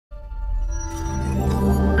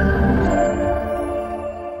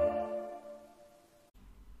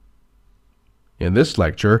In this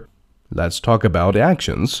lecture, let's talk about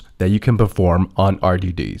actions that you can perform on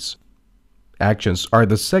RDDs. Actions are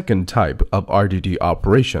the second type of RDD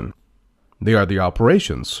operation. They are the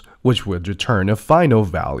operations which would return a final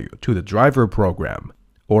value to the driver program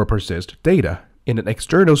or persist data in an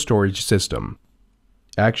external storage system.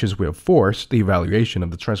 Actions will force the evaluation of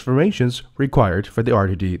the transformations required for the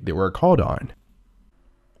RDD they were called on.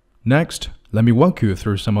 Next, let me walk you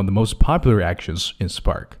through some of the most popular actions in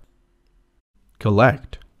Spark.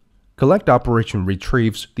 Collect. Collect operation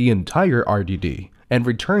retrieves the entire RDD and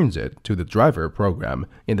returns it to the driver program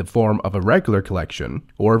in the form of a regular collection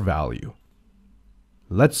or value.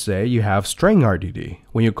 Let's say you have string RDD.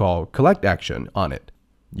 When you call collect action on it,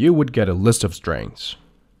 you would get a list of strings.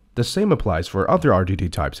 The same applies for other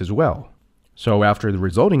RDD types as well. So after the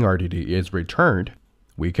resulting RDD is returned,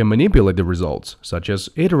 we can manipulate the results, such as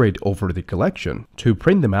iterate over the collection to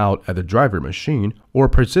print them out at the driver machine or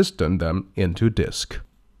persist them into disk.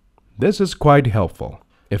 This is quite helpful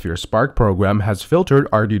if your Spark program has filtered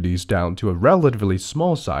RDDs down to a relatively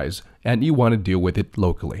small size and you want to deal with it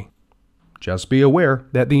locally. Just be aware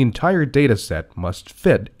that the entire dataset must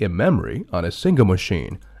fit in memory on a single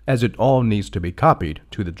machine, as it all needs to be copied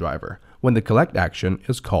to the driver when the collect action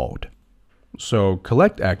is called. So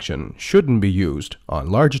collect action shouldn't be used on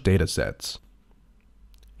large datasets.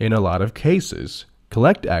 In a lot of cases,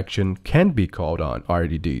 collect action can be called on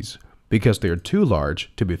RDDs because they are too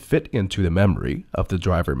large to be fit into the memory of the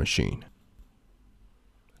driver machine.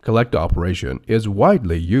 Collect operation is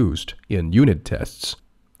widely used in unit tests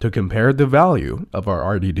to compare the value of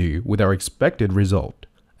our RDD with our expected result,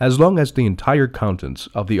 as long as the entire contents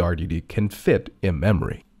of the RDD can fit in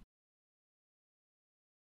memory.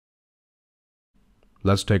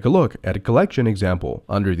 Let's take a look at a collection example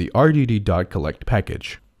under the rdd.collect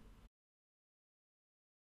package.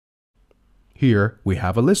 Here we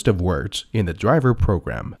have a list of words in the driver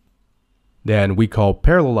program. Then we call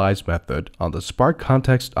parallelize method on the Spark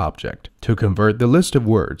context object to convert the list of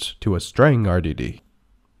words to a string RDD.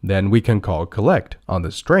 Then we can call collect on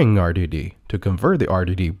the string RDD to convert the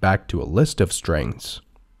RDD back to a list of strings.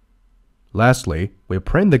 Lastly, we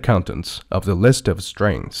print the contents of the list of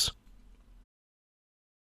strings.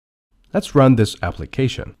 Let's run this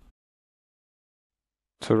application.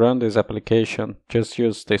 To run this application, just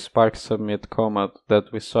use the Spark submit command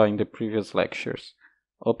that we saw in the previous lectures.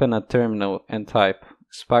 Open a terminal and type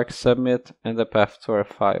Spark submit and the path to our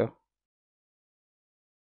file.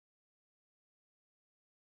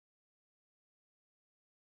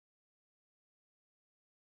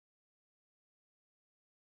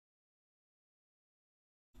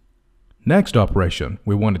 Next operation,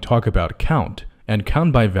 we want to talk about count and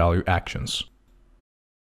count by value actions.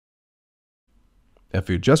 If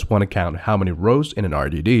you just want to count how many rows in an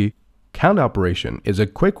RDD, count operation is a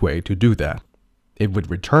quick way to do that. It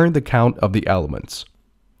would return the count of the elements.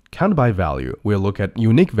 Count by value will look at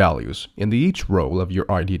unique values in each row of your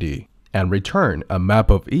RDD and return a map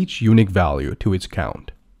of each unique value to its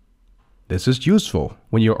count. This is useful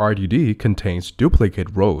when your RDD contains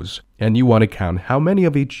duplicate rows and you want to count how many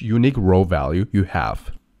of each unique row value you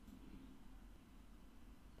have.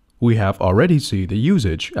 We have already seen the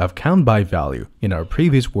usage of count by value in our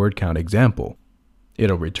previous word count example.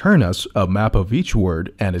 It'll return us a map of each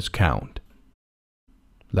word and its count.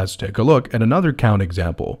 Let's take a look at another count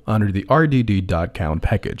example under the rdd.count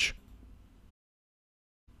package.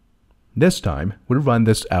 This time, we'll run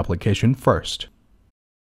this application first.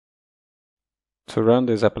 To run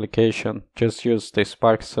this application, just use the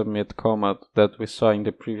Spark submit command that we saw in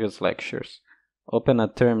the previous lectures. Open a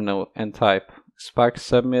terminal and type Spark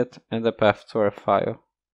submit and the path to our file.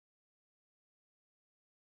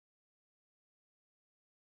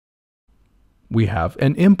 We have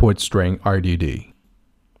an input string RDD.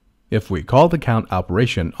 If we call the count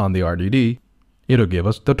operation on the RDD, it'll give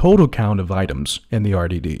us the total count of items in the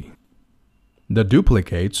RDD. The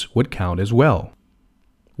duplicates would count as well.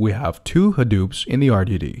 We have two Hadoops in the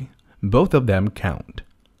RDD. Both of them count.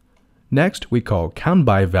 Next, we call count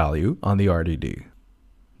by value on the RDD.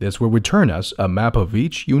 This will return us a map of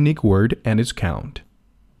each unique word and its count.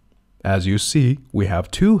 As you see, we have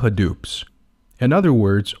two Hadoops. In other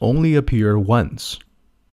words, only appear once.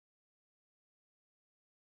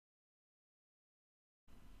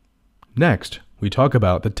 Next, we talk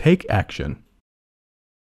about the take action.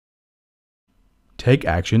 Take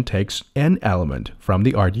action takes an element from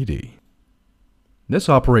the RDD. This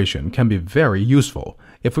operation can be very useful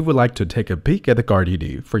if we would like to take a peek at the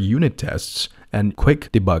RDD for unit tests and quick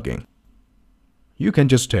debugging. You can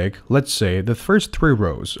just take, let's say, the first 3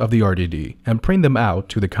 rows of the RDD and print them out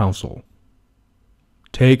to the console.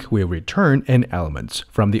 Take will return n elements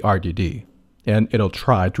from the RDD. and it'll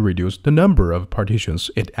try to reduce the number of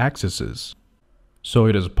partitions it accesses. So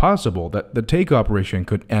it is possible that the take operation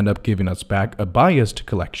could end up giving us back a biased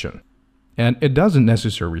collection, and it doesn't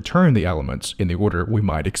necessarily return the elements in the order we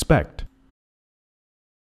might expect.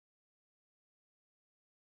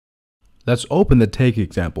 Let's open the take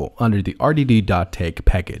example under the rdd.take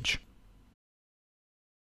package.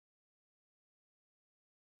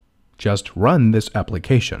 Just run this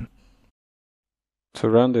application. To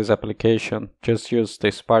run this application, just use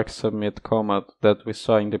the Spark submit command that we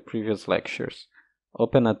saw in the previous lectures.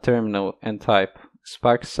 Open a terminal and type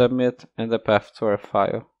Spark submit and the path to our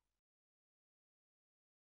file.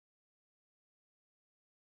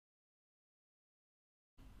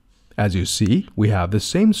 As you see, we have the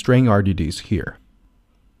same string RDDs here.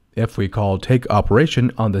 If we call take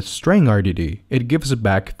operation on the string RDD, it gives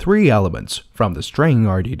back 3 elements from the string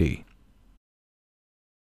RDD.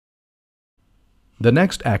 The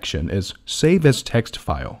next action is save as text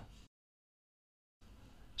file.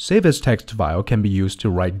 Save as text file can be used to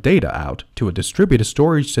write data out to a distributed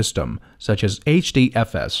storage system such as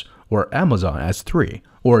HDFS or Amazon S3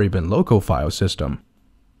 or even local file system.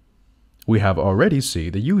 We have already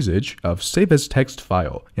seen the usage of save as text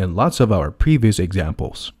file in lots of our previous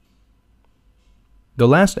examples. The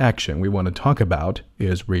last action we want to talk about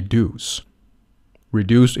is reduce.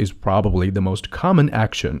 Reduce is probably the most common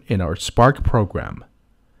action in our Spark program.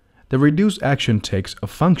 The reduce action takes a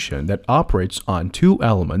function that operates on 2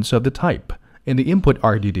 elements of the type in the input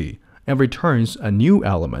RDD and returns a new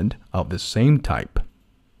element of the same type.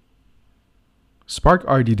 Spark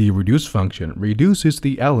RDD reduce function reduces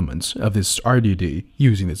the elements of this RDD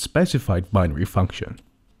using the specified binary function.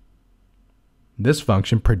 This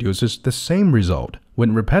function produces the same result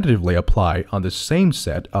when repetitively applied on the same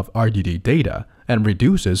set of RDD data and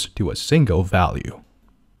reduces to a single value.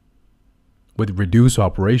 With reduce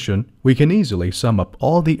operation, we can easily sum up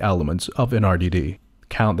all the elements of an RDD,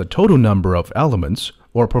 count the total number of elements,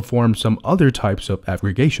 or perform some other types of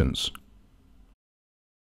aggregations.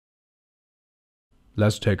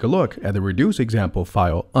 Let's take a look at the reduce example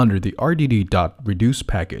file under the rdd.reduce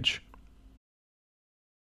package.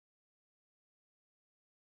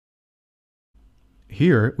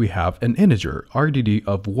 Here we have an integer RDD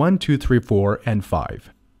of 1, 2, 3, 4, and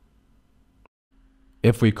 5.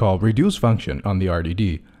 If we call reduce function on the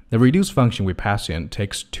RDD, the reduce function we pass in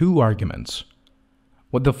takes 2 arguments.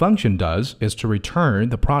 What the function does is to return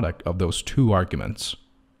the product of those 2 arguments.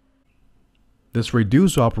 This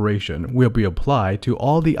reduce operation will be applied to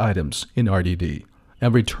all the items in RDD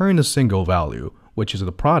and return a single value, which is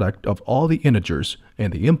the product of all the integers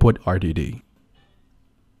in the input RDD.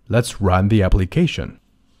 Let's run the application.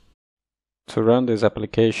 To run this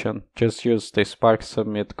application, just use the Spark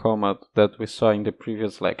submit command that we saw in the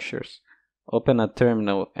previous lectures. Open a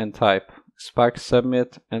terminal and type Spark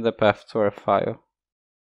submit and the path to our file.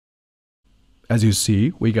 As you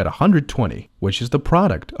see, we got 120, which is the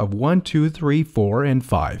product of 1, 2, 3, 4, and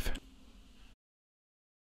 5.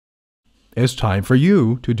 It's time for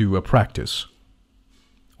you to do a practice.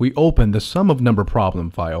 We open the sum of number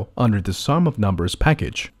problem file under the sum of numbers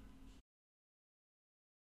package.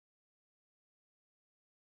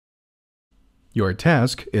 Your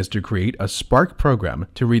task is to create a Spark program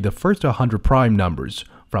to read the first 100 prime numbers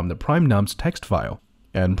from the prime nums text file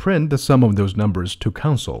and print the sum of those numbers to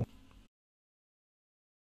console.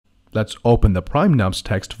 Let's open the prime nums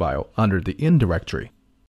text file under the in directory.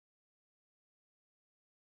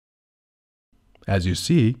 As you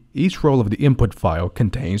see, each row of the input file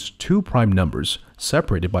contains 2 prime numbers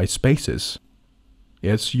separated by spaces.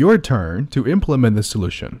 It's your turn to implement the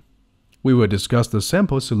solution. We will discuss the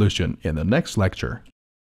sample solution in the next lecture.